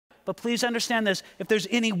But please understand this. If there's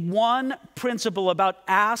any one principle about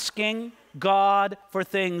asking God for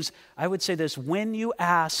things, I would say this: when you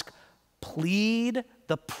ask, plead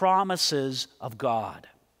the promises of God.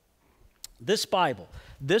 This Bible,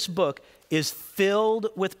 this book, is filled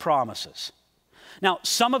with promises. Now,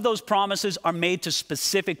 some of those promises are made to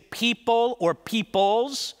specific people or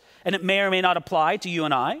peoples, and it may or may not apply to you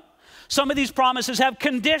and I. Some of these promises have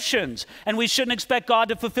conditions, and we shouldn't expect God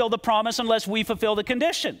to fulfill the promise unless we fulfill the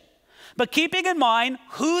condition. But keeping in mind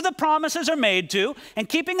who the promises are made to, and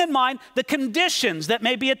keeping in mind the conditions that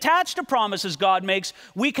may be attached to promises God makes,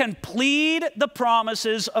 we can plead the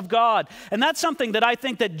promises of God. And that's something that I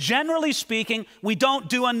think that generally speaking, we don't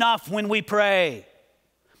do enough when we pray.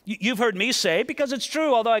 You've heard me say, because it's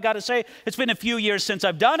true, although I got to say, it's been a few years since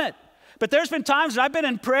I've done it. But there's been times that I've been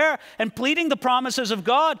in prayer and pleading the promises of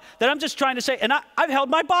God that I'm just trying to say, and I've held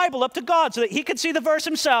my Bible up to God so that he could see the verse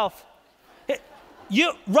himself.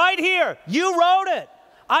 Right here, you wrote it.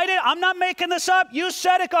 I'm not making this up. You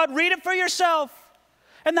said it, God. Read it for yourself.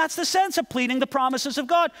 And that's the sense of pleading the promises of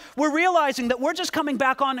God. We're realizing that we're just coming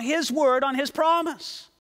back on his word, on his promise.